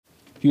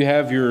If you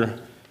have your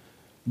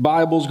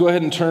Bibles, go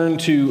ahead and turn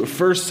to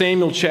 1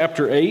 Samuel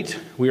chapter 8.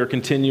 We are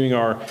continuing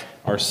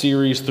our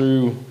series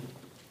through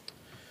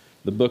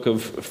the book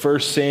of 1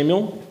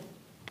 Samuel.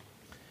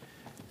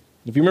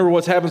 If you remember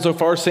what's happened so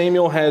far,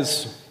 Samuel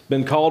has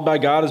been called by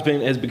God,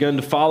 has begun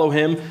to follow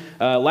him.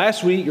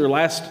 Last week, or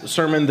last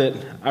sermon that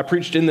I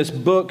preached in this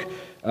book,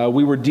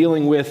 we were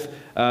dealing with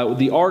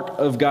the ark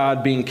of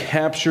God being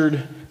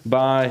captured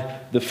by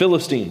the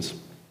Philistines.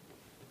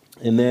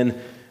 And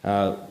then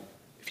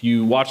if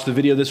you watch the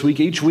video this week,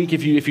 each week,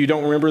 if you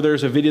don't remember,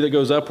 there's a video that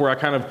goes up where I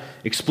kind of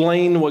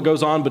explain what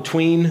goes on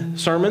between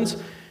sermons,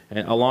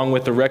 along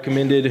with the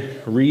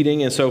recommended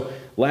reading. And so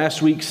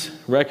last week's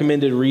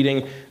recommended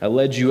reading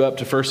led you up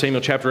to 1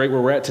 Samuel chapter 8, where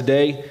we're at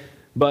today.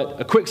 But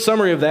a quick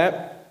summary of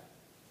that,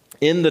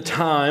 in the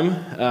time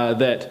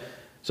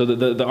so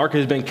the ark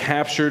has been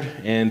captured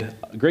and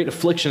great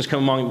afflictions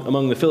come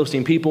among the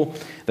Philistine people.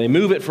 They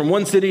move it from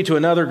one city to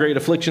another. Great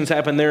afflictions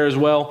happen there as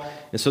well.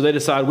 And so they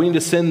decide we need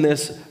to send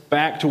this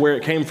back to where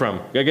it came from.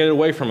 We got to get it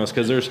away from us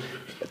because there's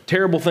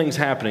terrible things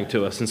happening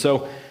to us. And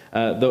so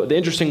the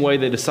interesting way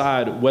they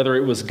decide whether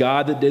it was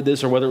God that did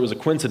this or whether it was a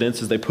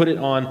coincidence is they put it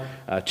on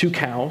 2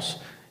 cows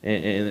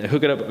and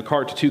hook it up a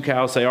cart to 2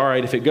 cows. Say, all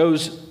right, if it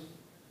goes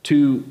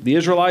to the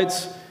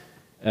Israelites,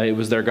 it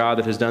was their God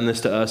that has done this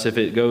to us. If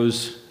it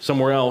goes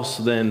somewhere else,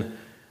 then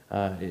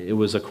it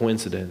was a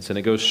coincidence. And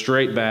it goes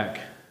straight back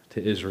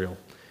to Israel.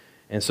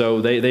 And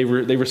so they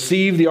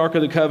receive the Ark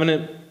of the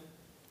Covenant,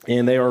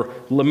 and they are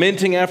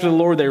lamenting after the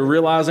Lord. They're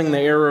realizing the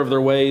error of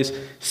their ways.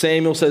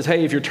 Samuel says,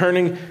 hey, if you're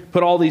turning,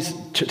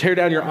 tear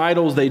down your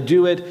idols. They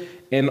do it.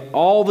 And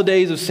all the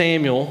days of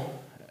Samuel,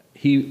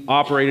 he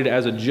operated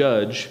as a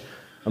judge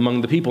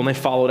among the people, and they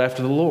followed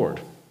after the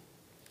Lord.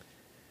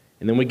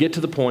 And then we get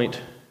to the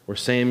point where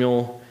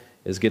Samuel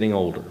is getting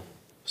older.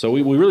 So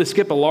we really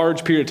skip a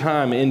large period of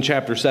time in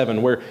chapter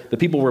 7 where the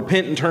people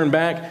repent and turn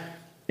back,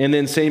 and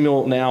then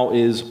Samuel now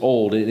is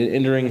old,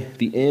 entering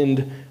the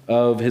end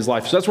of his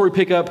life. So that's where we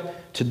pick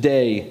up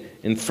today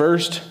in 1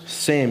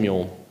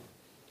 Samuel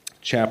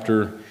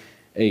chapter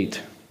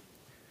 8.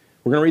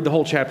 We're going to read the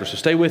whole chapter, so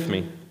stay with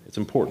me. It's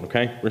important,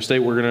 okay?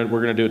 We're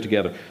going to do it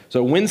together.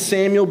 So when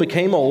Samuel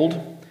became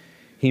old,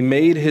 he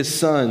made his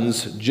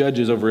sons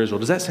judges over Israel.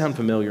 Does that sound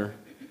familiar?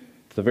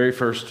 The very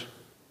first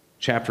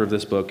chapter of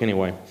this book,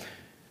 anyway.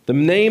 The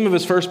name of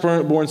his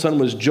firstborn son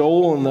was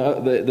Joel,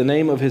 and the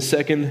name of his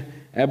second,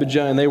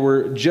 Abijah, and they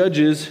were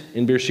judges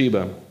in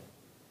Beersheba.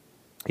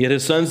 Yet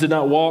his sons did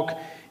not walk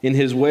in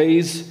his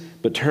ways,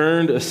 but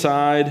turned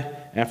aside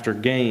after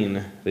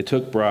gain. They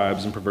took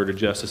bribes and perverted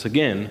justice.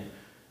 Again,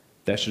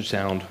 that should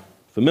sound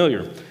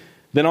familiar.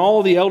 Then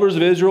all the elders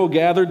of Israel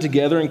gathered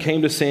together and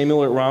came to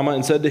Samuel at Ramah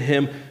and said to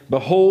him,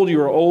 behold, you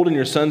are old and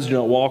your sons do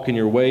not walk in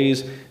your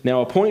ways.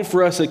 Now appoint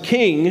for us a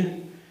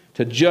king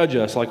to judge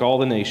us like all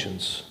the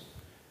nations.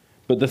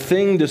 But the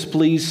thing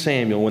displeased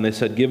Samuel when they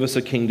said, give us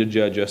a king to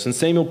judge us. And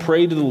Samuel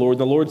prayed to the Lord,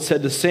 and the Lord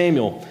said to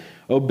Samuel,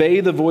 obey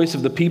the voice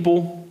of the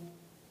people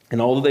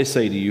and all that they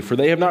say to you, for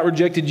they have not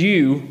rejected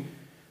you,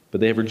 but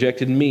they have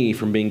rejected me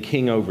from being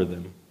king over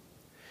them.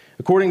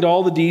 According to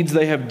all the deeds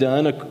they have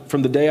done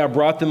from the day I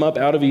brought them up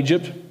out of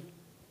Egypt,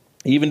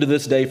 even to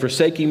this day,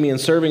 forsaking me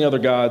and serving other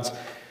gods,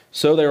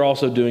 so they are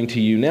also doing to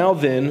you. Now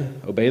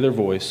then, obey their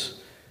voice,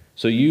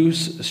 so you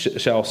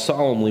shall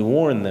solemnly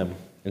warn them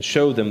and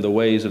show them the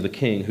ways of the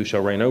king who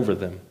shall reign over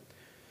them.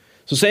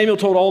 So Samuel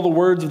told all the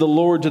words of the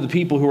Lord to the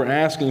people who were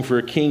asking for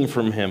a king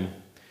from him.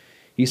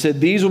 He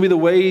said, these will be the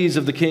ways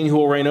of the king who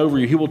will reign over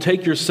you. He will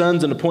take your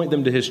sons and appoint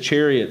them to his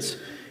chariots,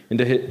 and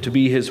to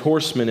be his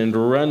horsemen, and to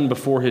run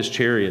before his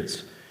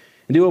chariots.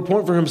 And he will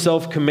appoint for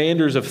himself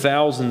commanders of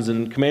thousands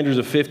and commanders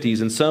of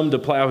 50s, and some to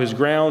plow his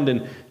ground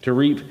and to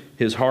reap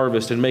his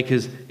harvest, and make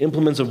his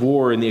implements of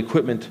war and the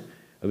equipment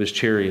of his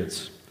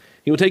chariots.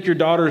 He will take your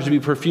daughters to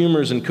be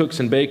perfumers and cooks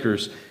and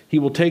bakers. He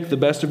will take the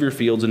best of your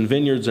fields and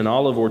vineyards and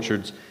olive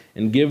orchards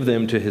and give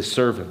them to his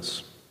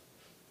servants.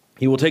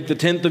 He will take the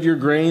tenth of your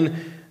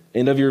grain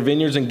and of your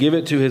vineyards and give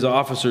it to his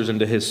officers and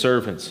to his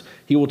servants.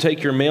 He will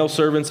take your male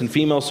servants and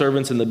female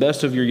servants and the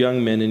best of your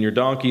young men and your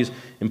donkeys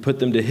and put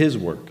them to his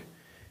work.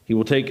 He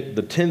will take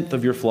the tenth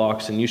of your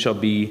flocks, and you shall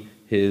be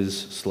his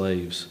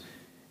slaves.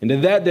 And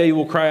in that day you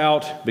will cry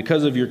out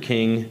because of your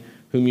king,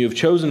 whom you have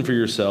chosen for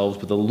yourselves,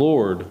 but the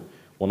Lord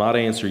will not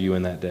answer you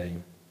in that day.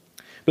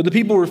 But the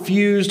people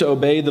refused to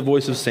obey the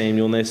voice of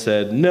Samuel, and they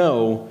said,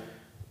 no,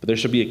 but there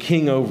shall be a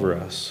king over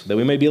us, that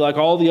we may be like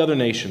all the other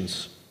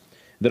nations,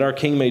 that our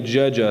king may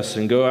judge us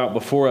and go out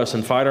before us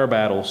and fight our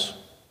battles.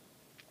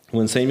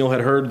 When Samuel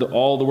had heard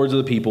all the words of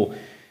the people,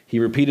 he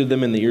repeated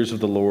them in the ears of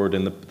the Lord.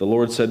 And the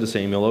Lord said to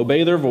Samuel,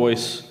 obey their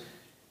voice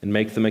and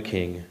make them a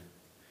king.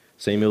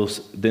 Samuel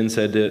then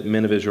said to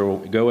men of Israel,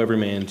 go every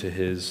man to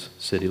his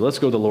city. Let's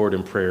go to the Lord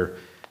in prayer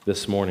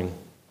this morning.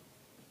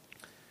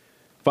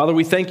 Father,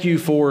 we thank you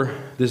for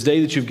this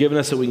day that you've given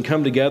us, that we can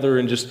come together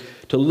and just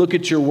to look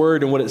at your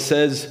word and what it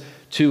says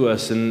to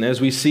us. And as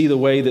we see the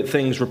way that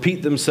things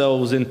repeat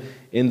themselves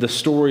in the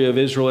story of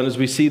Israel, and as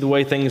we see the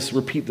way things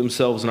repeat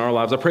themselves in our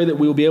lives, I pray that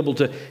we will be able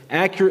to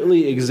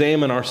accurately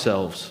examine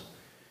ourselves,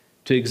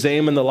 to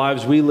examine the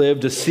lives we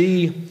live, to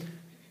see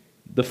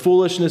the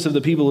foolishness of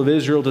the people of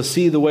Israel, to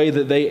see the way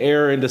that they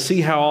err, and to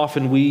see how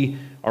often we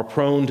are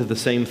prone to the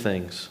same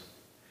things.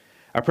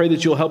 I pray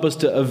that you'll help us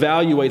to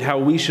evaluate how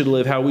we should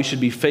live, how we should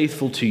be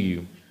faithful to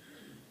you,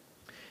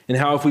 and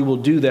how if we will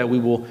do that, we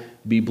will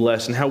be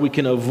blessed, and how we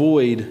can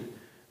avoid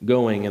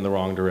going in the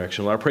wrong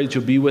direction. Lord, I pray that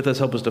you'll be with us,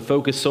 help us to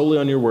focus solely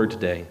on your word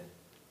today.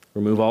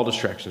 Remove all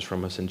distractions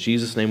from us. In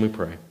Jesus' name we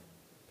pray.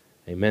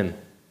 Amen.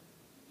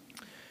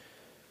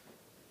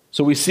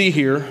 So we see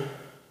here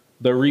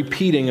the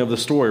repeating of the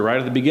story. Right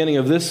at the beginning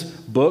of this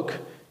book,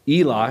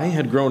 Eli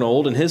had grown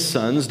old, and his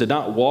sons did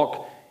not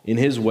walk in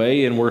his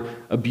way and were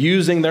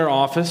abusing their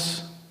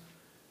office.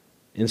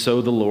 And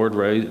so the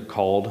Lord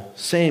called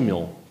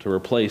Samuel to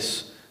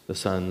replace the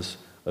sons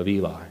of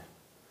Eli.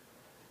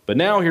 But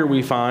now here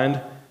we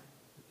find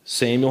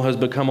Samuel has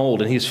become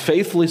old, and he's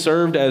faithfully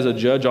served as a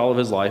judge all of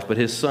his life, but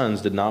his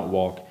sons did not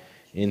walk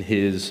in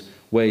his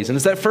ways. And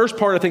it's that first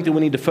part I think that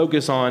we need to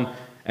focus on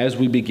as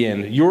we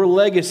begin. Your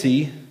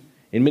legacy,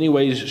 in many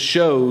ways,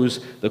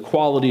 shows the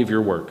quality of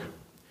your work.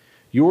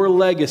 Your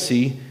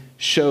legacy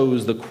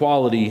shows the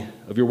quality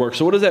of your work.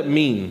 So what does that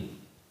mean?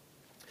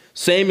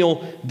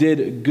 Samuel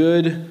did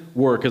good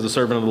work as a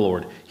servant of the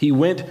Lord. He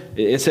went,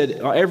 it said,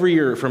 every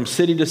year from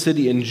city to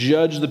city and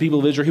judged the people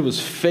of Israel. He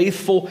was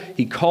faithful.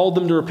 He called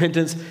them to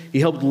repentance. He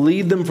helped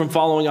lead them from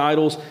following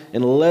idols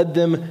and led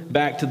them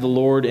back to the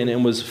Lord,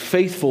 and was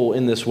faithful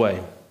in this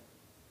way.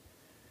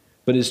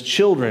 But his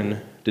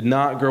children did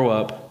not grow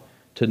up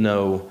to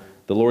know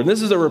the Lord. And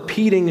this is a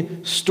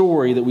repeating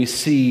story that we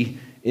see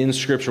in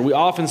Scripture. We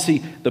often see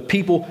the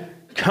people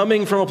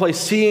coming from a place,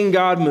 seeing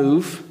God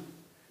move,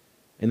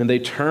 and then they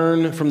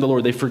turn from the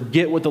Lord. They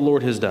forget what the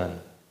Lord has done.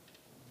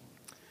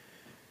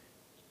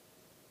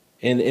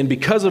 And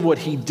because of what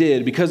he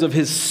did, because of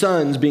his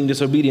sons being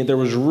disobedient, there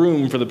was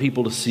room for the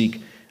people to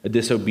seek a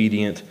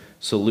disobedient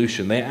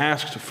solution. They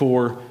asked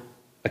for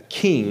a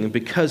king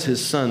because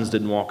his sons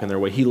didn't walk in their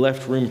way. He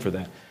left room for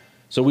that.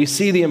 So we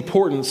see the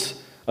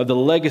importance of the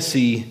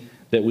legacy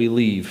that we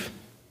leave.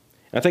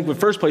 And I think in the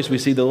first place we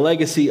see the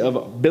legacy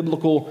of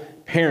biblical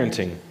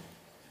parenting.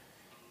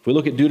 If we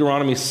look at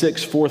Deuteronomy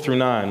 6, 4 through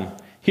 9,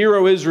 "Hear,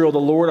 O Israel, the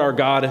Lord our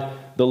God,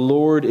 the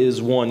Lord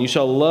is one. You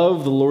shall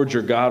love the Lord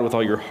your God with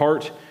all your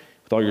heart,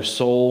 with all your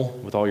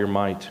soul, with all your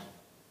might.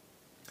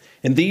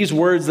 And these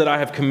words that I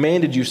have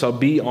commanded you shall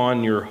be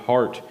on your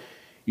heart.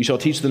 You shall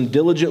teach them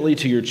diligently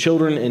to your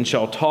children, and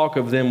shall talk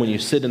of them when you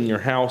sit in your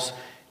house,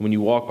 and when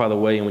you walk by the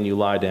way, and when you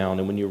lie down,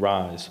 and when you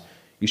rise.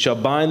 You shall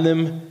bind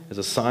them as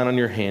a sign on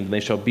your hand, and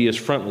they shall be as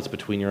frontlets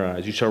between your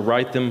eyes. You shall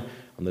write them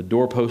on the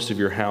doorposts of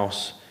your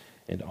house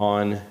and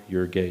on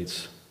your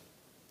gates."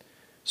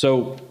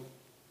 So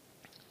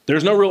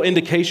there's no real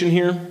indication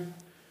here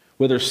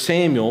whether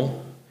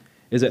Samuel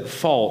is at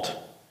fault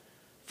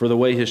for the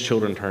way his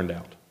children turned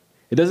out.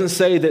 It doesn't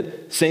say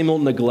that Samuel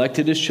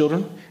neglected his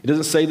children. It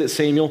doesn't say that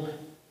Samuel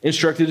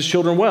instructed his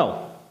children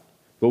well.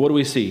 But what do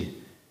we see?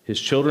 His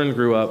children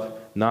grew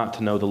up not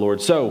to know the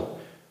Lord. So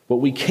what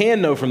we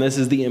can know from this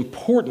is the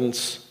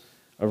importance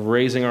of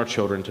raising our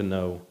children to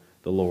know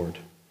the Lord.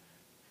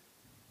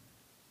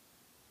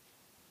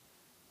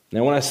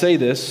 Now, when I say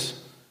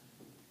this,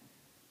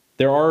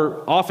 there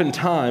are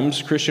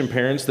oftentimes Christian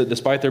parents that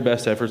despite their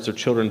best efforts, their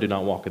children do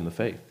not walk in the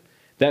faith.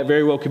 That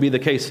very well could be the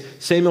case.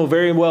 Samuel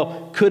very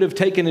well could have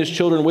taken his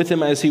children with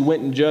him as he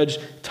went and judged,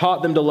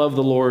 taught them to love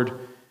the Lord,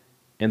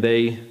 and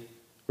they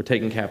were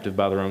taken captive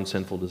by their own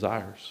sinful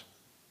desires.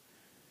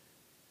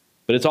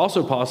 But it's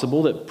also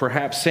possible that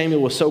perhaps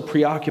Samuel was so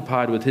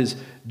preoccupied with his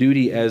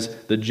duty as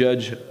the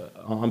judge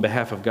on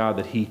behalf of God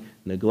that he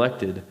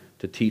neglected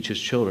to teach his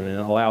children and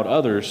allowed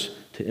others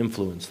to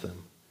influence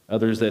them,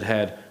 others that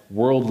had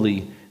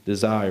worldly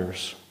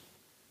desires.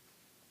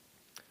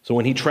 So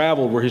when he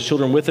traveled, were his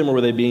children with him, or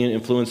were they being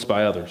influenced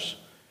by others?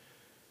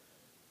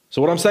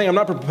 So what I'm saying,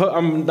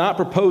 I'm not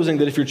proposing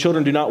that if your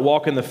children do not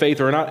walk in the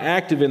faith or are not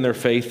active in their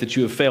faith that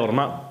you have failed. I'm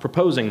not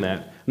proposing that.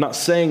 I'm not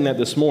saying that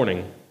this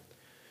morning.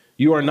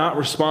 You are not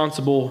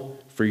responsible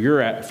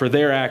for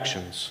their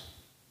actions,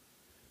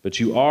 but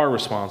you are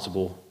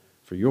responsible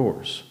for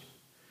yours.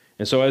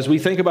 And so as we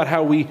think about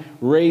how we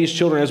raise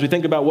children, as we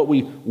think about what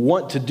we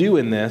want to do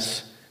in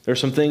this, there are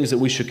some things that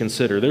we should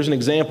consider. There's an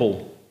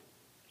example,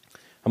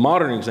 a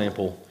modern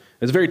example,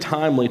 that's very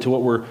timely to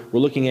what we're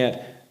looking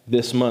at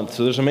this month.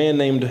 So there's a man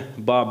named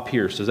Bob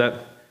Pierce. Does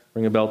that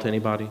ring a bell to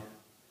anybody?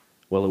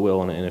 Well, it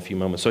will in a few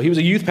moments. So he was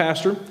a youth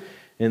pastor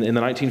in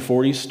the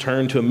 1940s,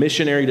 turned to a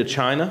missionary to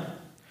China.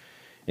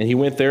 And he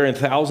went there, and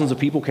thousands of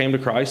people came to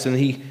Christ. And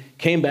he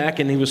came back,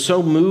 and he was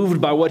so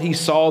moved by what he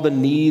saw, the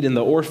need in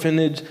the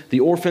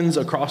orphans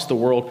across the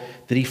world,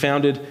 that he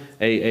founded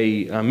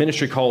a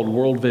ministry called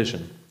World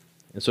Vision.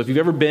 And so if you've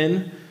ever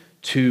been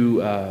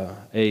to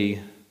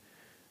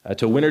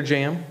Winter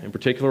Jam in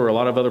particular, or a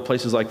lot of other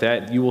places like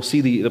that, you will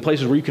see the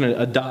places where you can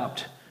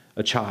adopt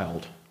a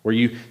child, where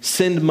you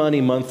send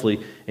money monthly,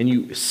 and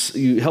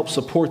you help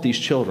support these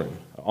children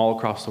all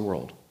across the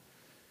world.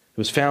 It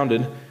was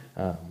founded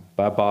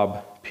by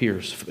Bob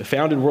Pierce.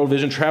 Founded World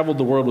Vision, traveled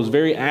the world, was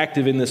very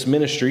active in this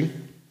ministry.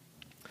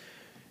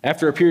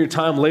 After a period of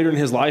time later in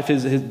his life,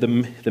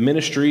 the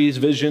ministry's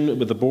vision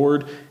with the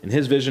board and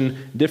his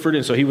vision differed,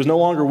 and so he was no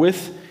longer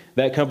with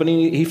that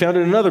company. He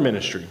founded another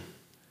ministry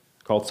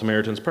called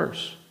Samaritan's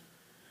Purse,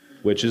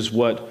 which is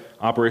what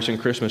Operation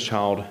Christmas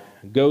Child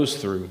goes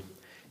through.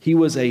 He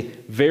was a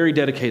very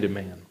dedicated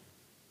man.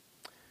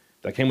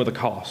 That came with a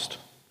cost.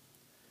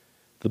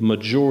 The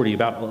majority,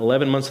 about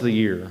 11 months of the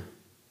year,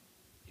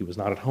 he was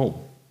not at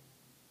home.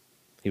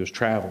 He was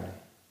traveling.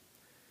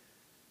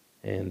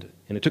 And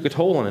it took a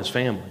toll on his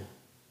family.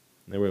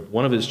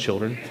 One of his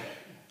children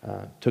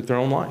took their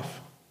own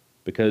life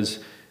because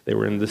they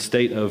were in this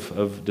state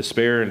of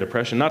despair and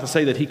depression. Not to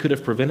say that he could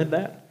have prevented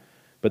that,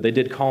 but they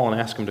did call and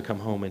ask him to come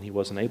home, and he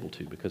wasn't able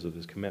to because of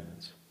his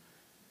commitments.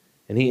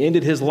 And he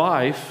ended his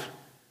life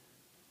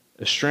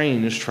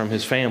estranged from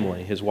his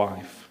family, his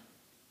wife.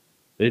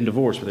 They didn't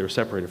divorce, but they were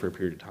separated for a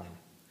period of time.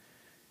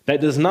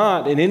 That does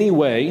not in any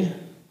way,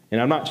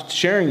 and I'm not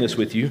sharing this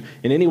with you,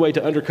 in any way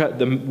to undercut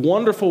the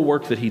wonderful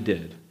work that he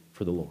did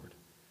for the Lord.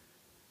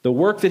 The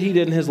work that he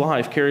did in his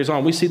life carries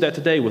on. We see that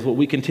today with what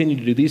we continue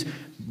to do. These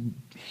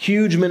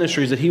huge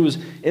ministries that he was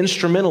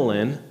instrumental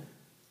in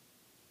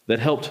that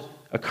helped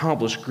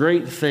accomplish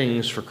great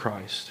things for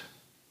Christ.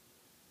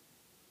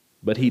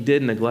 But he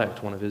did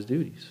neglect one of his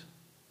duties,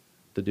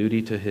 the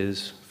duty to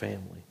his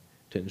family,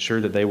 to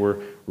ensure that they were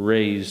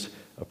raised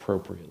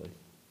appropriately.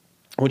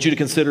 I want you to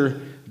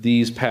consider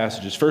these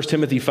passages. 1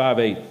 Timothy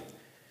 5:8.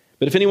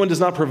 But if anyone does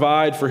not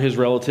provide for his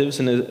relatives,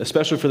 and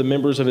especially for the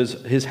members of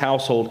his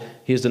household,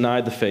 he has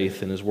denied the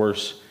faith and is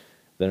worse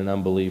than an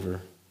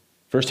unbeliever.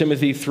 1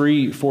 Timothy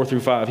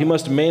 3:4-5. He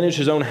must manage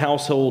his own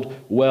household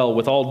well,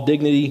 with all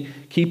dignity,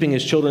 keeping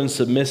his children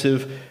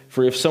submissive.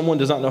 For if someone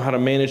does not know how to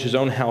manage his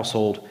own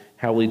household,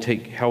 how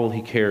will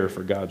he care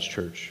for God's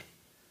church?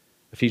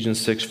 Ephesians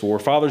 6:4.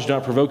 Fathers, do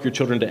not provoke your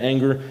children to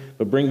anger,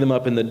 but bring them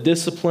up in the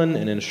discipline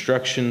and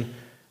instruction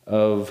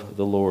of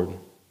the Lord.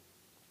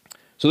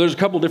 So there's a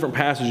couple different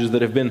passages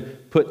that have been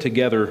put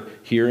together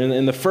here.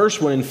 And the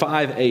first one in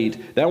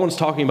 5:8, that one's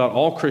talking about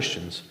all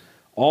Christians.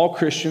 All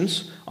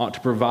Christians ought to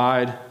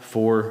provide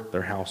for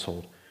their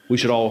household. We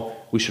should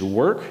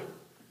work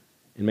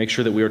and make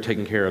sure that we are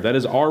taken care of. That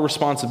is our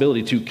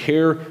responsibility, to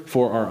care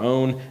for our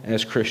own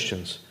as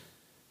Christians.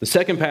 The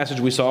second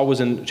passage we saw was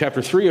in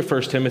chapter 3 of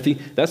 1 Timothy.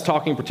 That's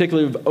talking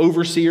particularly of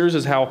overseers,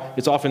 is how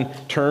it's often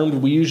termed.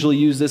 We usually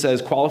use this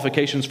as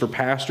qualifications for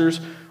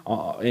pastors.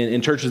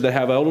 In churches that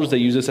have elders, they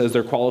use this as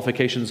their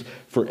qualifications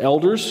for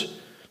elders.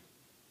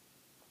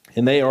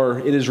 And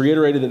it is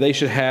reiterated that they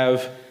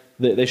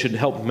should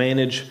help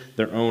manage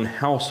their own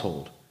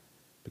household.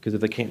 Because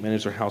if they can't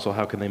manage their household,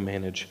 how can they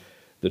manage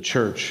the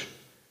church?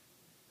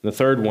 And the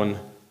third one,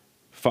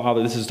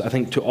 Father, this is, I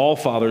think, to all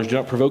fathers, do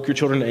not provoke your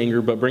children to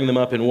anger, but bring them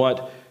up in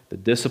what? The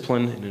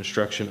discipline and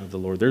instruction of the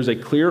Lord. There's a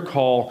clear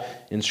call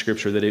in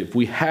Scripture that if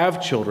we have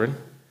children,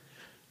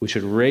 we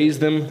should raise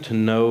them to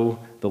know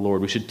the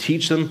Lord. We should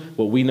teach them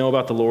what we know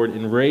about the Lord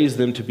and raise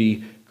them to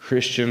be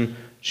Christian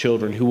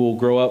children who will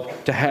grow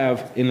up to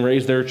have and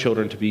raise their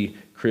children to be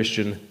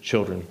Christian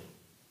children.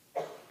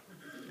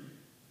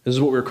 This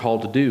is what we're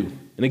called to do.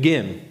 And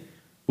again,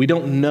 we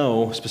don't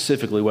know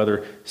specifically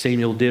whether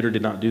Samuel did or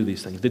did not do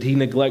these things. Did he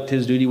neglect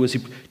his duty? Was he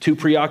too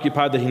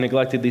preoccupied that he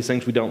neglected these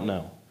things? We don't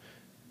know.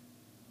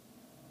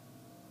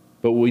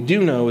 But what we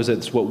do know is that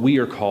it's what we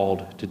are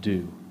called to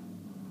do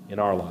in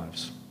our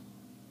lives.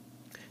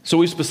 So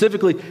we've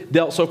specifically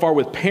dealt so far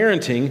with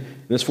parenting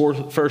in this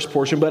first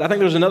portion, but I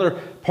think there's another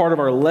part of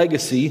our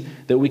legacy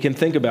that we can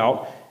think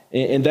about,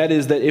 and that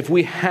is that if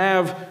we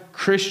are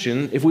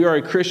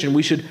a Christian,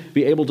 we should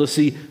be able to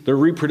see the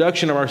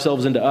reproduction of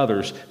ourselves into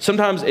others.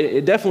 Sometimes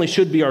it definitely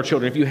should be our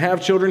children. If you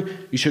have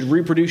children, you should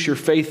reproduce your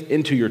faith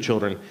into your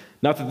children.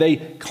 Not that they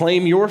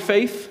claim your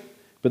faith,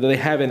 but that they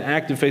have an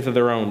active faith of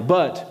their own.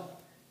 But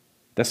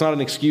that's not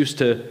an excuse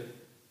to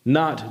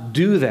not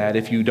do that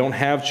if you don't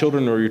have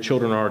children or your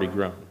children are already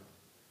grown.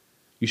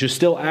 You should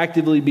still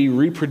actively be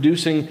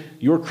reproducing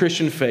your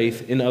Christian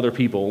faith in other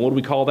people. And what do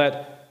we call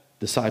that?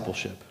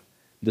 Discipleship.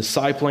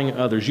 Discipling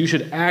others. You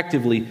should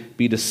actively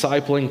be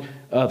discipling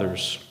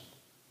others.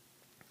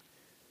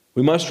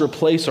 We must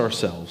replace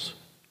ourselves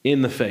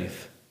in the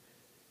faith.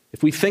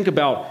 If we think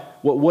about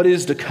what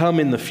is to come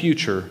in the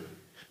future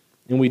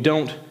and we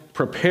don't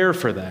prepare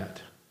for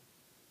that,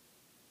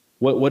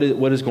 what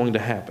is going to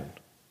happen?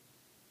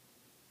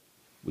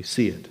 We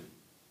see it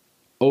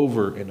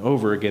over and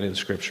over again in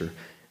Scripture.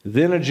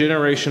 Then a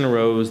generation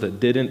arose that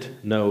didn't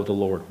know the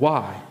Lord.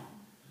 Why?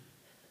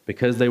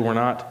 Because they were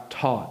not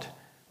taught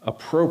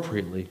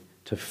appropriately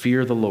to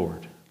fear the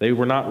Lord. They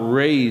were not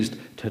raised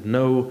to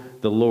know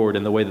the Lord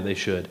in the way that they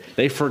should.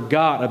 They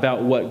forgot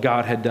about what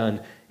God had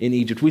done in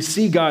Egypt. We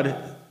see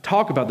God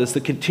talk about this,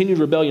 the continued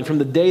rebellion. From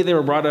the day they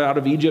were brought out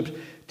of Egypt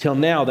till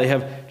now, they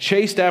have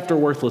chased after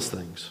worthless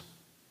things.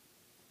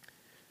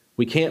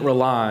 We can't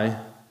rely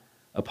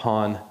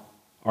upon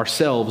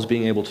ourselves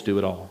being able to do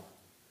it all.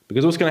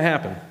 Because what's going to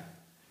happen?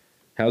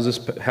 How's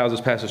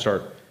this passage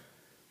start?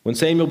 When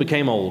Samuel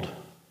became old,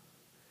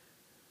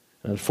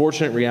 an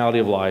unfortunate reality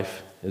of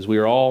life is we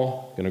are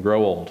all going to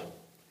grow old.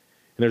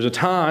 And there's a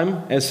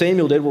time, as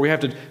Samuel did, where we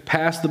have to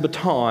pass the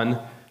baton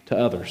to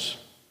others,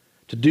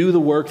 to do the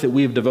work that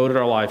we have devoted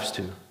our lives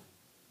to.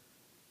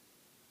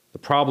 The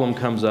problem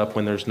comes up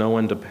when there's no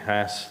one to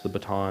pass the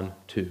baton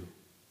to.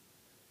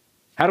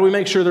 How do we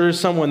make sure there is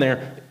someone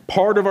there?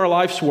 Part of our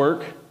life's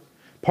work,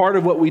 part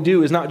of what we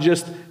do is not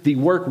just the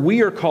work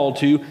we are called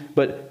to,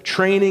 but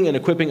training and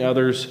equipping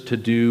others to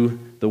do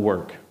the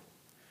work.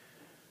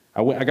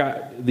 I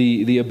got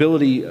the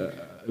ability,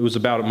 it was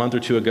about a month or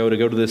two ago, to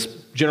go to this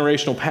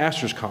generational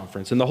pastors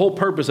conference. And the whole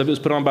purpose of it was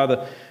put on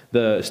by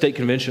the state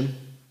convention.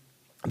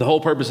 The whole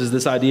purpose is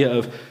this idea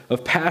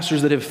of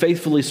pastors that have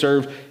faithfully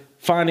served,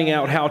 finding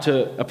out how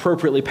to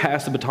appropriately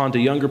pass the baton to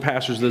younger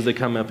pastors as they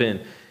come up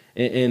in.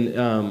 And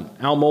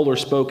Al Mohler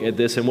spoke at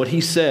this, and what he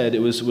said, it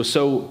was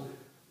so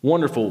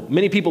wonderful.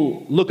 Many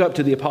people look up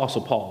to the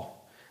Apostle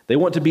Paul. They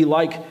want to be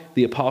like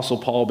the Apostle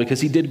Paul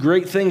because he did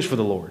great things for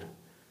the Lord.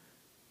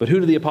 But who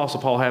did the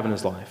Apostle Paul have in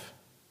his life?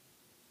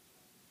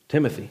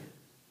 Timothy,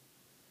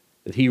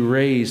 that he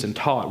raised and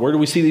taught. Where do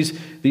we see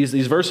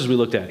these verses we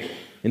looked at?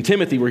 In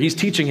Timothy, where he's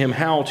teaching him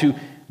how to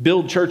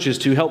build churches,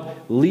 to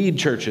help lead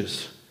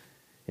churches.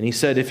 And he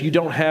said, if you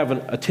don't have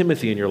a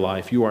Timothy in your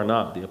life, you are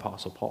not the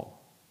Apostle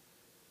Paul.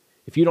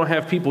 If you don't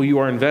have people you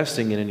are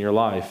investing in your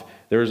life,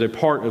 there is a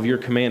part of your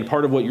command,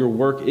 part of what your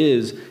work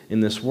is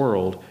in this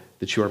world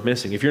that you are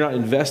missing. If you're not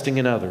investing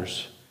in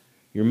others,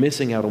 you're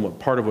missing out on what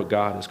part of what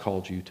God has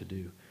called you to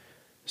do.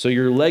 So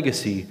your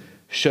legacy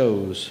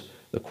shows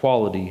the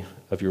quality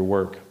of your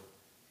work.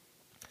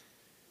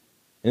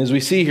 And as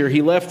we see here,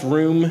 he left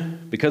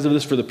room because of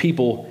this for the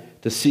people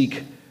to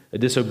seek a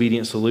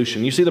disobedient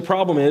solution. You see, the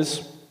problem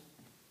is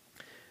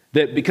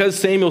that because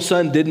Samuel's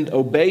son didn't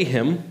obey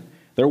him,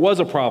 there was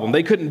a problem.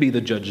 They couldn't be the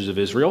judges of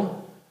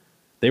Israel.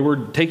 They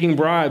were taking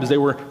bribes. They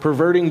were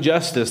perverting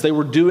justice. They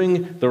were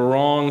doing the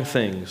wrong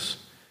things.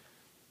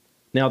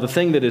 Now, the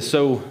thing that is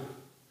so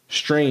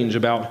strange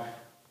about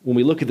when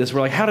we look at this,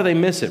 we're like, how do they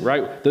miss it,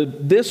 right?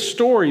 This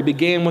story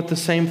began with the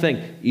same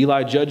thing.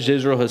 Eli judged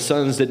Israel. His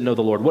sons didn't know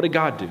the Lord. What did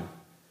God do?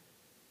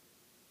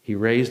 He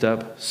raised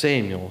up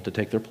Samuel to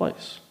take their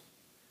place.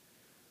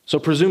 So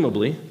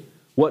presumably,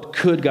 what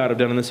could God have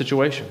done in this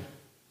situation?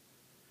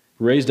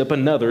 Raised up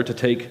another to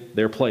take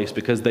their place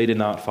because they did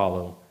not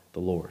follow the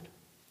Lord.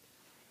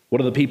 What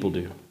do the people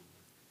do?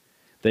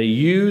 They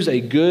use a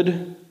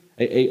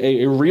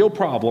real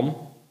problem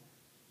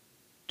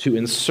to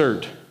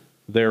insert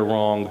their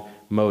wrong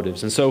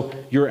motives. And so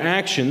your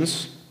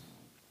actions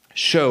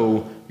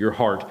show your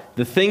heart.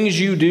 The things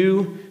you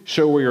do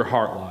show where your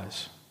heart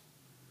lies.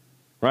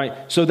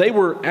 Right? So they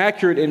were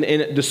accurate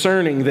in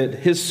discerning that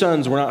his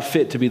sons were not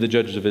fit to be the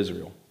judges of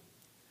Israel.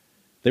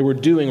 They were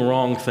doing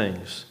wrong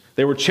things.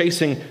 They were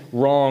chasing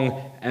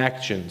wrong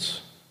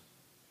actions.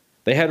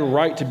 They had a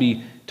right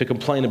to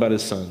complain about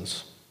his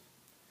sons.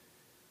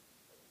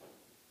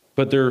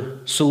 But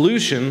their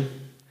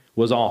solution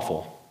was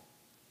awful.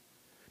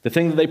 The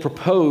thing that they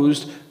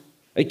proposed,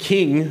 a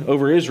king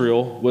over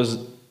Israel, was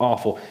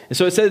awful. And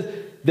so it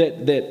said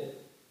that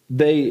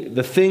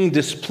the thing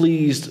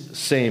displeased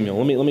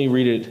Samuel. Let me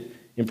read it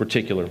in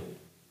particular.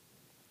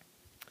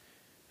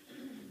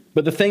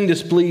 But the thing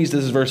displeased,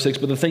 this is verse 6,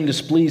 but the thing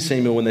displeased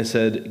Samuel when they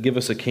said, give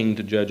us a king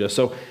to judge us.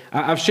 So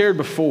I've shared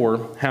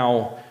before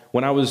how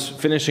when I was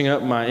finishing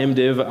up my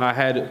MDiv, I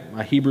had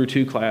my Hebrew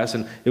 2 class,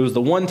 and it was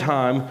the one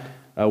time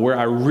where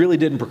I really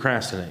didn't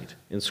procrastinate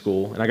in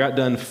school. And I got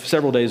done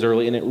several days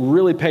early, and it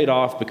really paid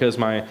off because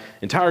my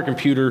entire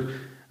computer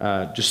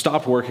just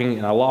stopped working,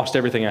 and I lost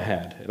everything I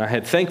had. And I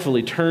had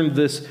thankfully turned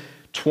this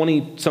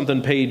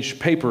 20-something page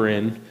paper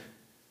in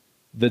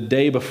the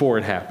day before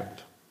it happened.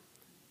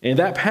 And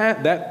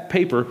that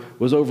paper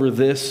was over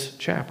this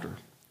chapter.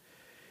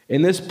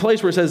 In this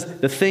place where it says,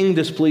 the thing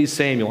displeased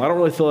Samuel, I don't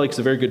really feel like it's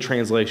a very good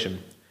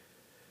translation.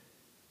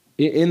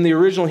 In the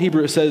original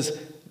Hebrew, it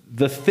says,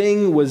 the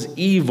thing was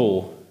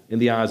evil in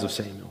the eyes of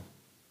Samuel.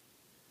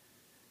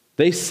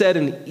 They said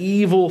an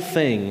evil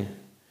thing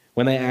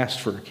when they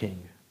asked for a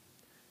king.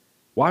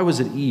 Why was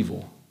it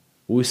evil?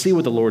 Well, we see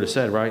what the Lord has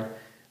said, right?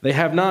 They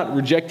have not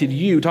rejected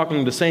you,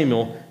 talking to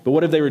Samuel, but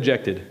what have they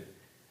rejected?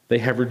 They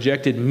have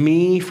rejected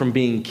me from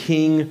being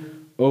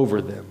king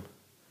over them.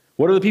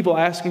 What are the people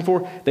asking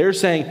for? They're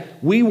saying,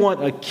 we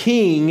want a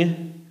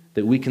king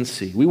that we can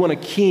see. We want a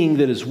king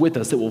that is with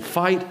us, that will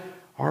fight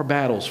our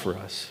battles for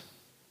us.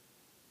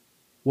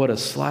 What a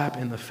slap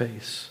in the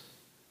face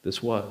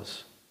this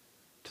was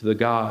to the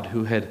God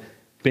who had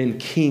been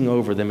king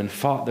over them and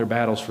fought their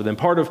battles for them.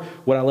 Part of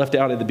what I left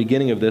out at the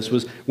beginning of this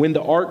was when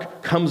the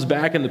ark comes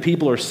back and the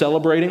people are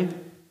celebrating.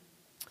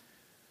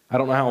 I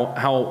don't know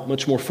how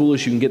much more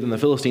foolish you can get than the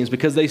Philistines,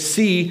 because they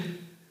see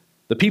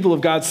the people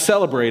of God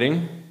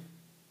celebrating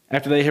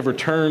after they have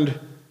returned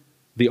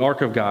the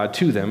ark of God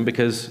to them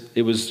because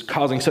it was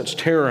causing such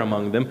terror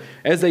among them.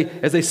 As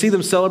they see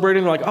them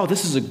celebrating, they're like, oh,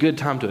 this is a good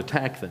time to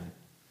attack them.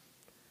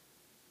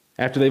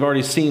 After they've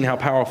already seen how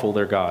powerful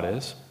their God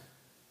is.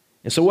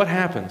 And so what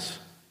happens?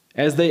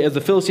 As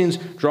the Philistines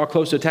draw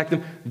close to attack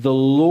them, the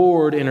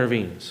Lord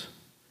intervenes.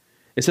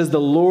 It says the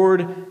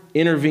Lord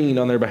intervened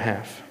on their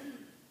behalf.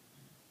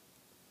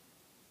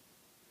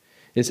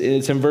 It's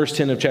in verse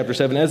 10 of chapter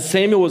 7. As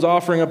Samuel was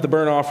offering up the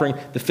burnt offering,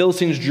 the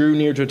Philistines drew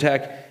near to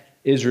attack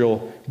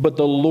Israel, but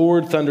the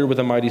Lord thundered with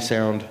a mighty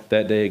sound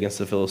that day against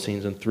the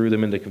Philistines and threw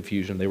them into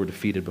confusion. They were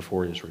defeated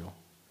before Israel.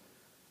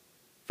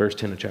 Verse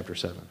 10 of chapter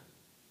 7.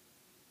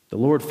 The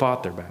Lord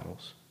fought their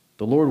battles.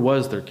 The Lord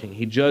was their king.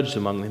 He judged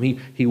among them.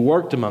 He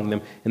worked among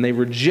them, and they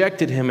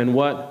rejected him and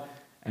what?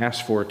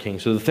 Asked for a king.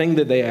 So the thing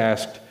that they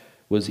asked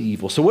was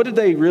evil. So what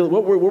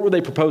were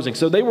they proposing?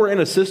 So they were in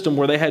a system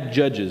where they had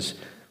judges.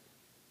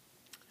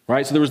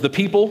 Right? So there was the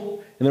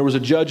people, and there was a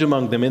judge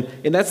among them.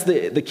 And that's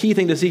the key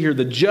thing to see here.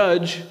 The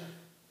judge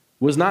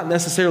was not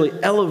necessarily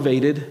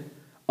elevated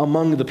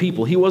among the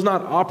people. He was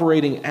not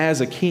operating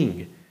as a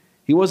king.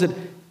 He wasn't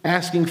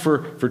asking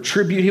for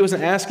tribute. He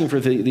wasn't asking for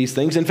these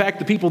things. In fact,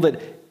 the people that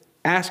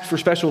asked for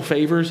special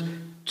favors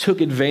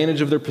took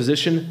advantage of their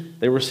position.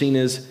 They were seen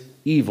as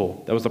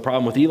evil. That was the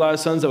problem with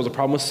Eli's sons. That was the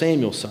problem with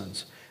Samuel's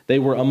sons. They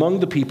were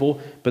among the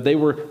people, but they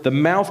were the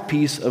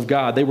mouthpiece of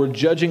God. They were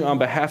judging on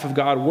behalf of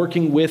God,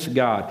 working with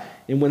God.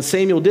 And when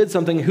Samuel did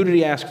something, who did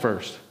he ask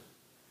first?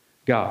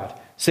 God.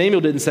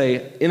 Samuel didn't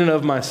say, in and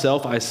of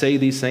myself, I say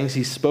these things.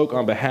 He spoke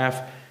on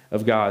behalf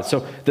of God.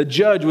 So the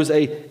judge was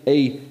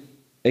a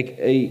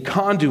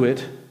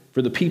conduit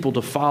for the people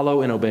to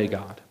follow and obey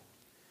God.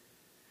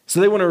 So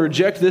they want to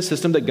reject this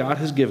system that God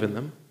has given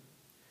them.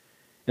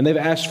 And they've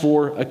asked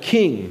for a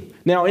king.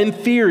 Now, in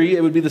theory,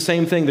 it would be the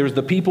same thing. There's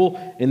the people,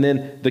 and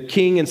then the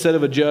king instead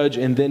of a judge,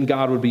 and then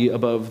God would be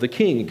above the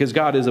king, because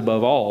God is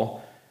above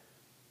all.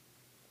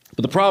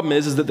 But the problem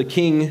is that the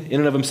king,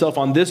 in and of himself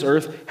on this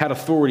earth, had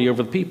authority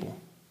over the people.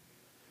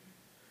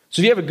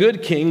 So you have a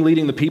good king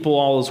leading the people,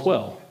 all is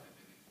well.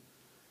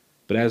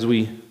 But as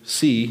we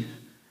see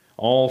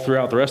all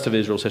throughout the rest of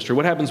Israel's history,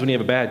 what happens when you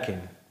have a bad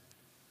king?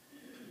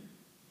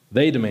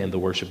 They demand the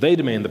worship. They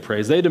demand the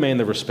praise. They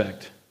demand the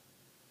respect.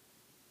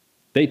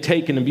 They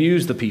take and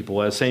abuse the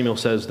people, as Samuel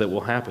says that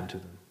will happen to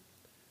them.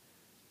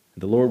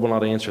 And the Lord will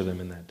not answer them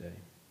in that day.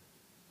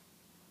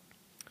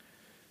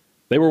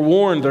 They were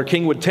warned their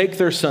king would take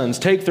their sons,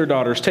 take their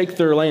daughters, take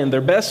their land,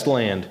 their best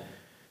land,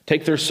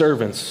 take their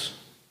servants.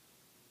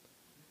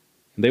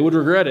 And they would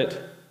regret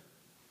it.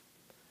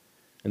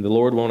 And the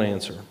Lord won't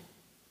answer.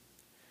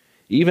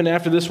 Even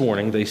after this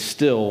warning, they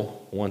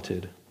still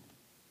wanted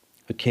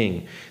a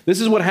king. This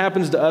is what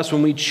happens to us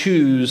when we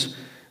choose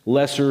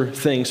lesser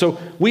things. So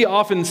we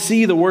often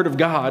see the Word of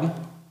God,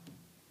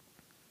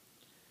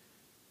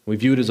 we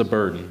view it as a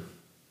burden.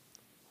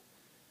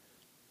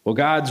 Well,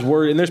 God's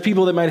Word, and there's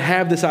people that might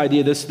have this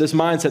idea, this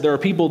mindset. There are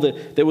people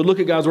that would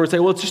look at God's Word and say,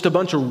 well, it's just a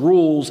bunch of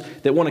rules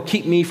that want to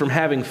keep me from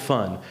having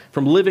fun,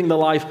 from living the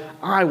life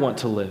I want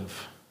to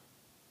live.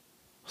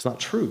 It's not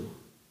true.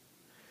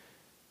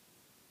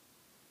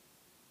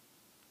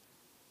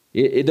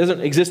 It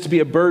doesn't exist to be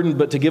a burden,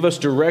 but to give us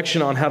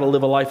direction on how to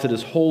live a life that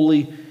is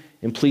holy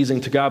and pleasing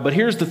to God. But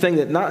here's the thing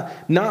that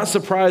not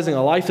surprising,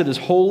 a life that is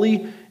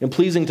holy and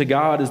pleasing to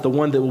God is the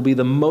one that will be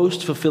the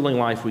most fulfilling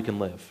life we can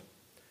live.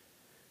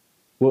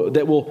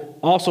 That will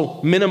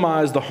also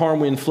minimize the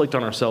harm we inflict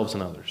on ourselves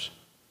and others.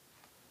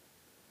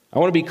 I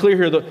want to be clear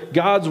here that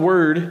God's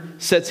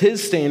Word sets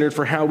His standard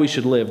for how we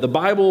should live. The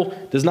Bible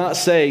does not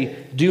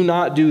say, do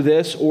not do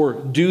this or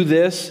do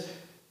this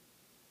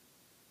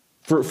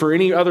for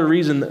any other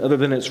reason other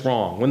than it's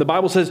wrong. When the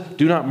Bible says,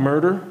 do not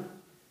murder,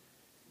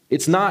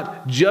 it's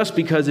not just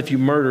because if you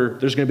murder,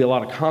 there's going to be a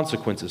lot of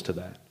consequences to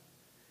that.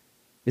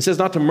 It says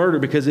not to murder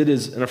because it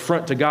is an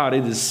affront to God.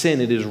 It is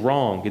sin. It is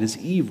wrong. It is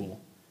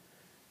evil.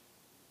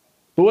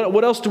 But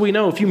what else do we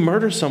know? If you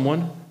murder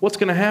someone, what's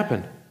going to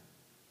happen?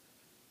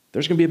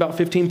 There's going to be about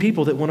 15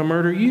 people that want to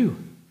murder you.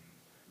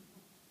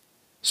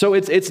 So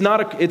they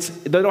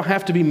don't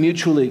have to be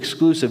mutually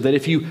exclusive. That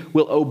if you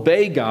will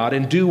obey God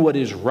and do what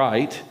is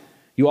right,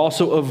 you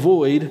also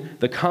avoid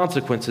the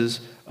consequences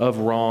of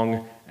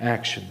wrong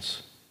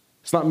actions.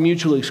 It's not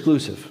mutually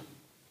exclusive.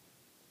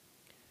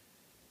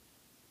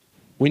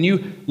 When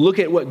you look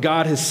at what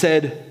God has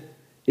said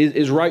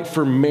is right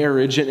for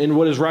marriage and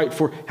what is right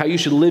for how you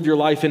should live your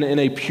life in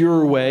a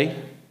pure way,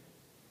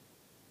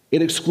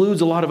 it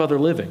excludes a lot of other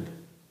living.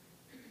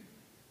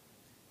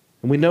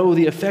 And we know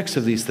the effects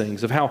of these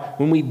things, of how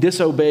when we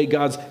disobey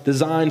God's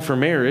design for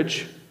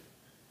marriage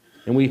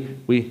and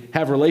we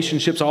have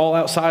relationships all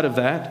outside of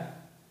that,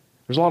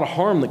 there's a lot of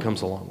harm that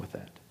comes along with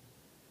that.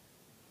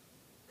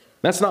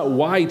 That's not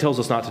why He tells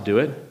us not to do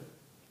it.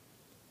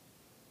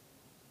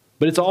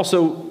 But it's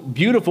also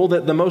beautiful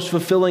that the most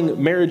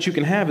fulfilling marriage you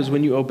can have is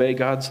when you obey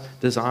God's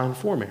design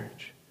for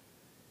marriage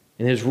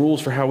and His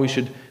rules for how we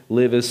should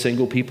live as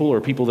single people or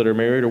people that are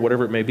married or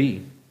whatever it may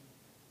be.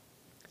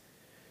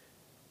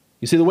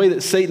 You see, the way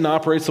that Satan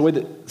operates, the way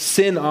that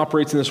sin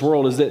operates in this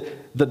world is that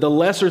the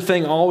lesser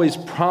thing always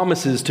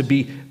promises to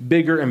be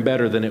bigger and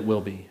better than it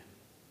will be.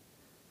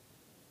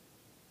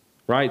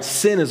 Right?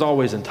 Sin is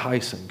always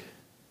enticing.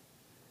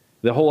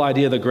 The whole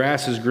idea the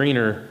grass is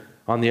greener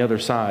on the other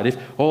side. If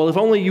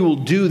only you will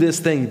do this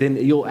thing, then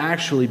you'll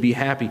actually be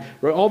happy.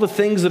 All the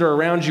things that are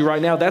around you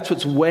right now, that's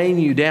what's weighing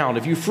you down.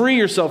 If you free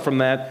yourself from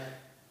that,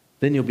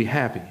 then you'll be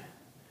happy.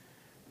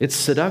 It's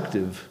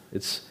seductive.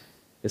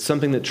 It's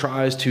something that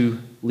tries to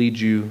lead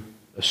you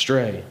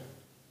astray.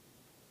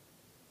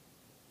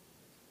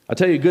 I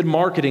tell you, good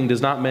marketing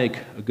does not make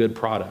a good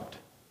product.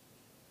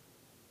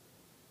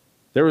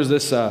 There was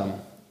this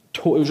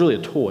toy, it was really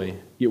a toy.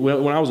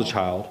 When I was a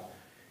child,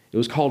 it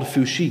was called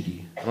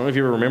Fushigi. I don't know if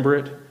you ever remember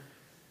it.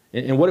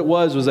 And what it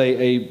was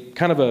a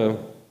kind of a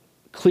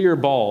clear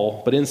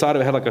ball, but inside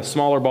of it had like a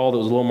smaller ball that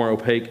was a little more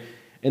opaque.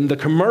 And the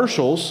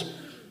commercials,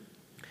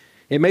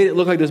 it made it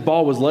look like this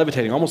ball was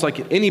levitating, almost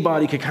like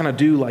anybody could kind of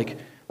do like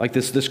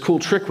this cool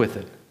trick with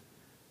it.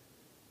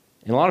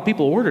 And a lot of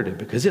people ordered it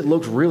because it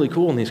looked really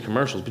cool in these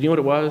commercials. But you know what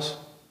it was? It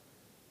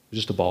was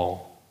just a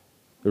ball.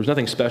 There was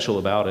nothing special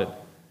about it.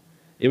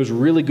 It was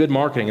really good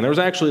marketing. And there was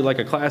actually like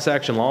a class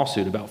action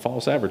lawsuit about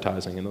false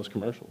advertising in those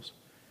commercials.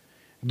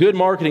 Good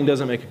marketing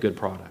doesn't make a good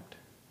product.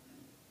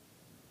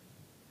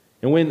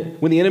 And when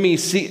the enemy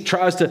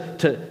tries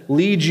to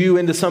lead you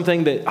into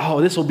something that, oh,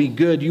 this will be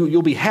good,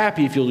 you'll be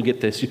happy if you'll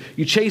get this.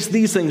 You chase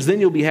these things, then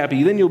you'll be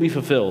happy, then you'll be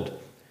fulfilled.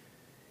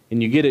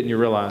 And you get it and you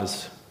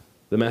realize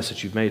the mess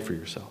that you've made for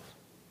yourself.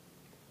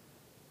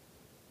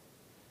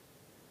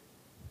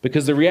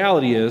 Because the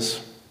reality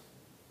is,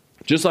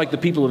 just like the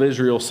people of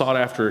Israel sought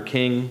after a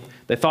king,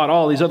 they thought,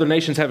 oh, these other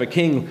nations have a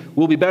king.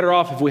 We'll be better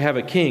off if we have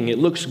a king. It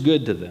looks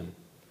good to them.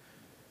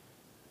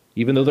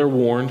 Even though they're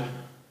warned,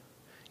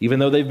 even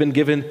though they've been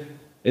given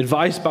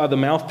advice by the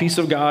mouthpiece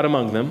of God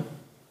among them,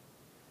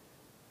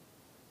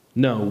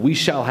 no, we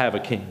shall have a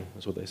king,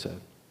 is what they said.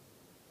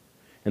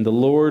 And the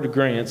Lord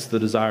grants the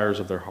desires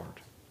of their heart.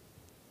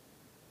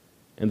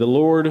 And the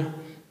Lord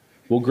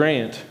will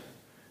grant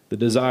the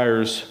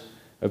desires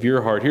of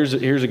your heart. Here's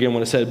again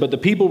what it said. But the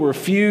people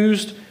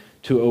refused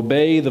to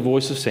obey the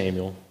voice of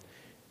Samuel.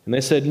 And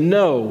they said,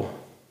 no,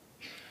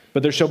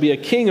 but there shall be a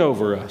king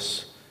over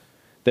us,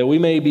 that we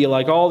may be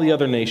like all the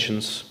other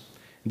nations,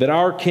 that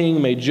our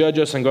king may judge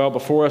us and go out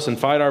before us and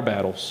fight our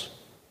battles.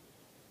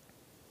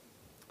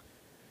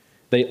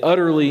 They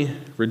utterly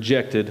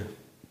rejected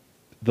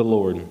the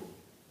Lord.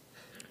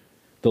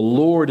 The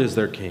Lord is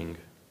their king,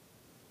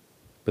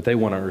 but they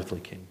want an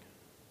earthly king.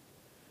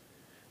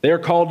 They are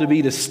called to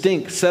be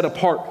distinct, set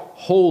apart,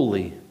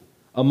 holy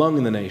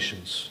among the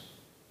nations.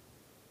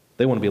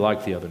 They want to be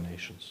like the other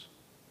nations.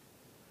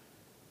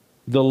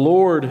 The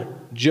Lord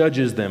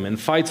judges them and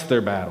fights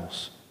their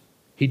battles.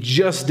 He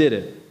just did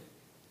it.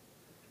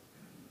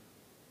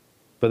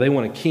 But they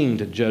want a king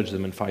to judge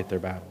them and fight their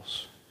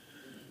battles.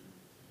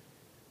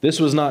 This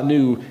was not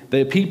new.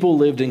 The people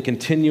lived in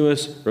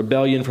continuous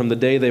rebellion from the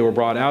day they were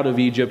brought out of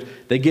Egypt.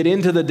 They get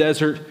into the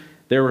desert.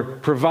 They were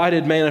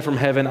provided manna from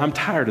heaven. I'm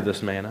tired of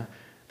this manna.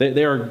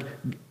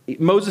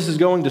 Moses is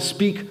going to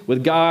speak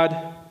with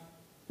God.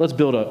 Let's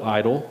build an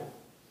idol.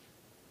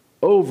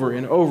 Over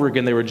and over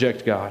again, they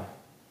reject God.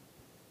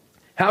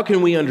 How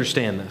can we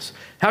understand this?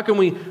 How can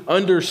we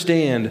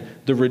understand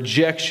the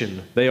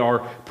rejection they are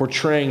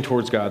portraying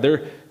towards God?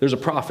 There's a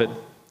prophet,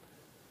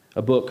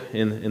 a book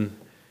in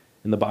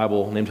the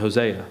Bible named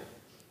Hosea.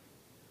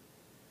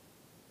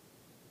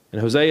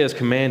 And Hosea is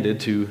commanded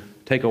to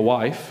take a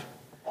wife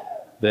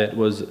that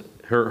was,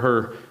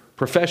 her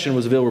profession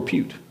was of ill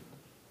repute.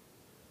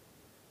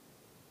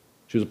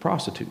 She was a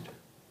prostitute.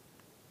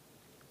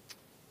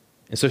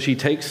 And so he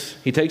takes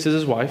as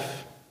his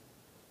wife,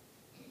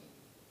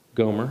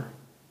 Gomer.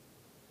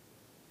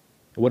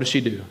 What does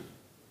she do?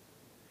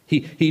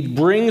 He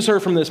brings her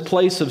from this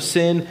place of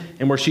sin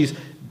and where she's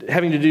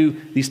having to do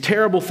these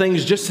terrible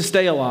things just to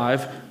stay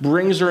alive,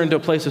 brings her into a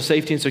place of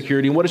safety and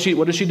security. And what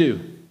does she do?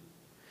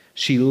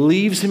 She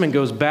leaves him and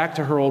goes back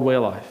to her old way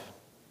of life.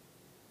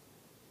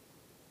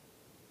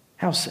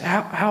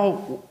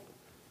 How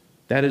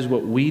that is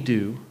what we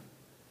do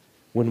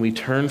when we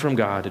turn from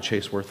God to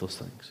chase worthless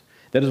things.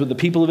 That is what the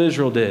people of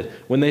Israel did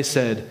when they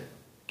said,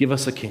 give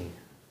us a king.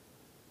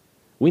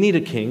 We need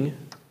a king.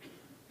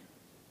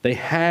 They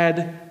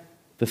had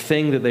the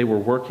thing that they were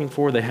working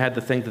for. They had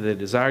the thing that they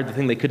desired, the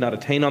thing they could not